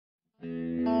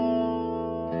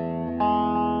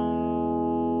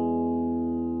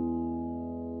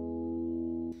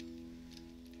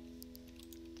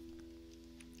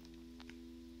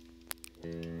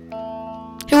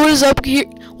is up here?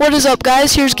 What is up,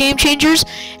 guys? Here's Game Changers,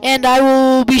 and I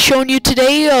will be showing you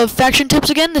today faction tips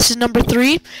again. This is number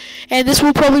 3, and this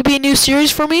will probably be a new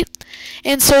series for me.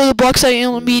 And so the blocks that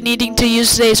you'll be needing to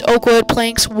use today is oak wood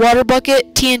planks, water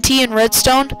bucket, TNT, and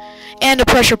redstone, and a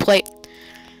pressure plate.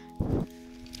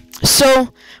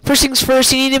 So first things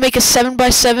first, you need to make a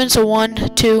 7x7. So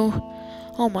 1, 2,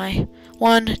 oh my,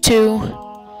 1, 2,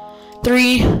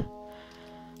 3,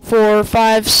 4,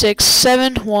 5, 6,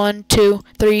 7. 1, 2,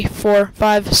 3, 4,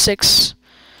 5, 6,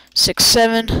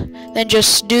 7. Then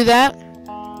just do that.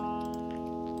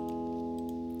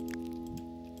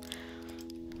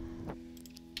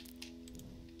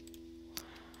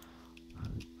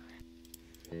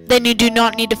 Then you do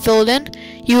not need to fill it in.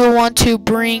 You will want to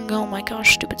bring, oh my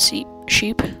gosh, stupid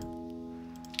sheep.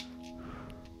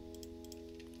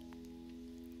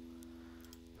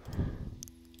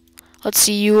 Let's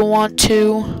see, you will want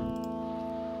to,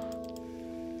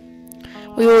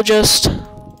 we will just,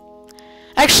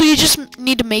 actually you just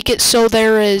need to make it so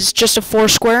there is just a 4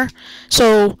 square.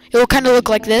 So it will kind of look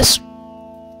like this.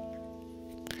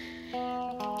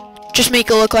 Just make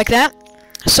it look like that.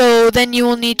 So then you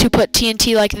will need to put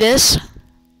TNT like this.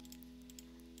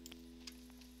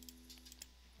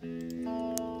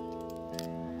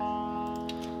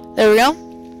 There we go.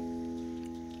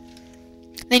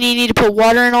 Then you need to put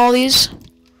water in all these.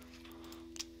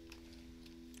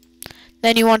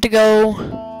 Then you want to go,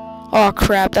 oh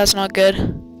crap, that's not good.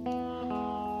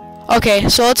 Okay,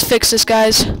 so let's fix this,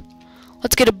 guys.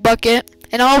 Let's get a bucket,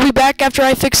 and I'll be back after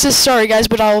I fix this. Sorry guys,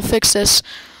 but I'll fix this.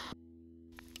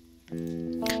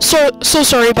 So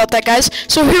sorry about that, guys.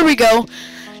 So here we go.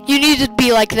 You need to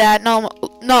be like that, not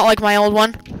like my old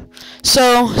one.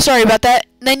 So sorry about that.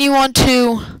 Then you want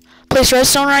to place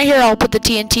redstone right here. I'll put the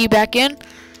TNT back in.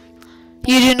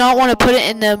 You do not want to put it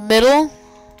in the middle.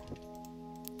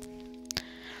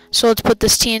 So let's put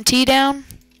this TNT down.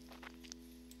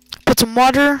 Put some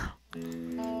water.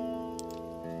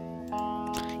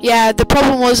 Yeah, the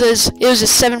problem was it was a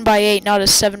 7x8, not a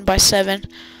 7x7.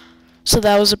 So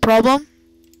that was a problem.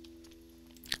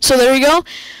 So there we go.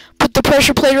 Put the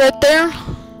pressure plate right there.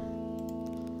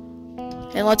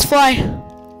 And let's fly.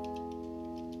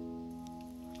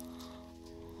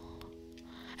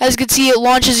 As you can see, it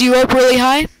launches you up really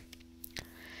high.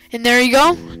 And there you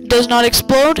go. Does not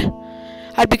explode.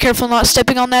 I'd be careful not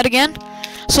stepping on that again.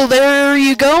 So there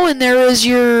you go, and there is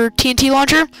your TNT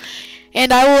launcher.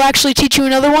 And I will actually teach you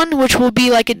another one, which will be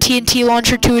like a TNT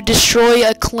launcher to destroy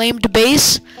a claimed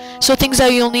base. So things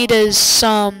that you'll need is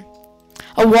a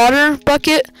water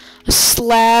bucket, a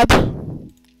slab,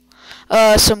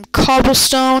 some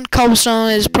cobblestone. Cobblestone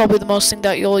is probably the most thing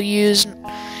that you'll use.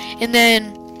 And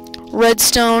then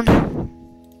redstone.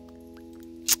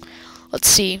 Let's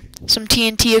see, some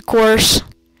TNT, of course.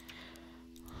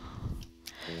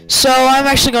 So I'm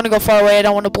actually going to go far away. I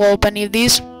don't want to blow up any of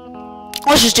these.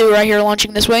 Let's just do it right here,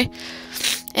 launching this way.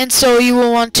 And so you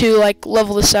will want to like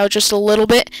level this out just a little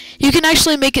bit. You can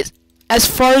actually make it as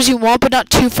far as you want, but not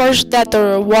too far so that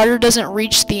the water doesn't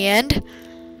reach the end.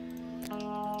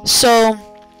 So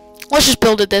let's just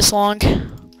build it this long.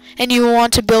 And you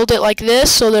want to build it like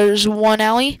this, so there's one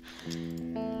alley.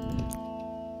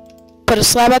 Put a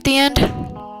slab at the end.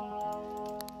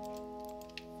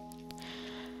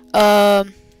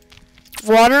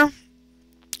 Water.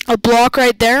 A block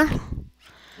right there.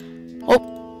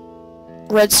 Oh,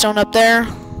 redstone up there.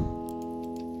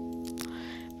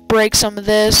 Break some of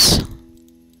this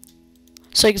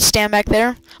so you can stand back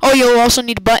there. Oh, you'll also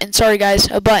need a button. Sorry guys,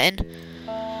 a button.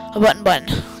 A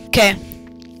button. Okay,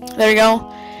 there you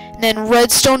go. And then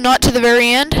redstone nut to the very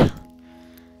end. And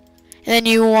then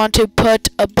you want to put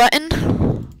a button.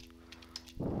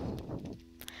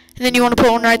 And then you want to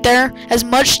put one right there. As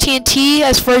much TNT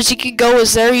as far as you can go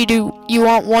is there. You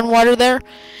want one water there.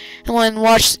 And then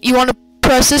watch, you want to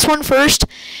press this one first.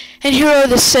 And here are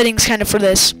the settings kind of for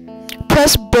this.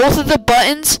 Press both of the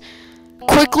buttons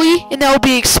quickly, and that will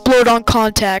be explode on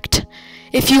contact.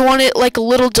 If you want it like a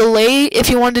little delay, if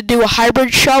you want to do a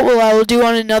hybrid shot, well, I will do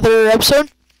on another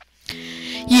episode,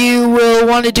 you will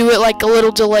want to do it like a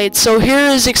little delayed. So here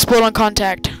is explode on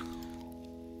contact.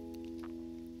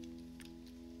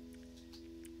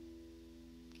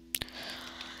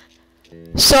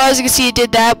 So as you can see, it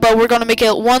did that, but we're going to make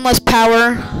it 1 less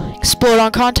power, explode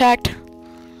on contact.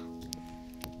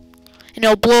 And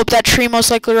it'll blow up that tree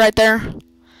most likely right there.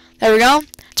 There we go.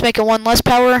 Let's make it 1 less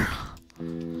power.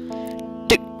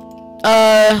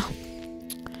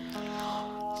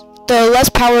 The less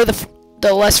power,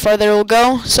 the less farther it will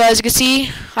go. So as you can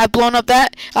see, I've blown up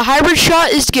that. A hybrid shot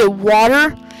is to get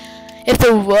water if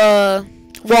the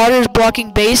water is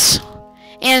blocking base.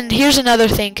 And here's another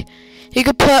thing. You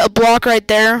could put a block right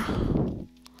there.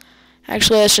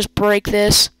 Actually, let's just break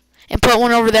this and put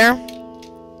one over there.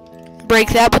 Break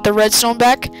that, put the redstone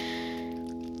back.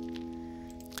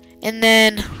 And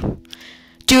then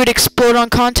do it explode on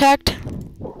contact.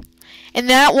 And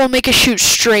that will make it shoot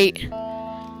straight.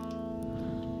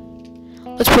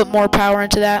 Let's put more power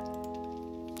into that.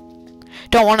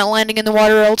 Don't want it landing in the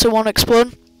water or else it won't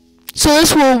explode. So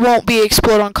this won't be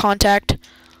explode on contact.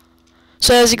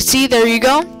 So as you can see, there you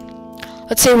go.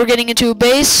 Let's say we're getting into a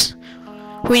base.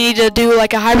 We need to do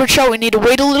like a hybrid shot. We need to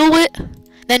wait a little bit,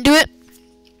 then do it.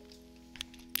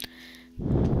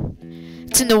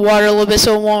 It's in the water a little bit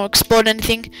so it won't explode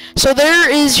anything. So there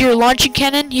is your launching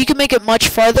cannon. You can make it much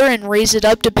farther and raise it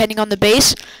up depending on the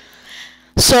base.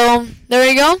 So there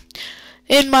you go.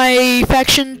 In my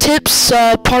faction tips,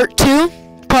 part 4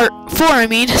 I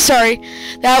mean, sorry,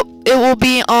 that it will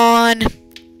be on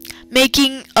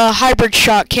making a hybrid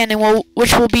shot cannon,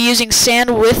 which will be using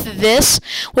sand with this,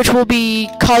 which will be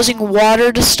causing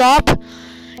water to stop.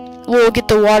 We'll get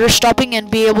the water stopping and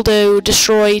be able to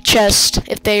destroy chests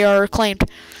if they are claimed.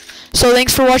 So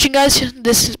thanks for watching, guys.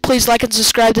 Please like and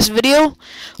subscribe this video.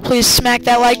 Please smack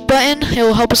that like button. It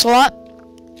will help us a lot.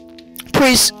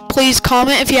 Please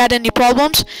comment if you had any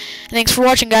problems. And thanks for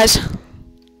watching, guys.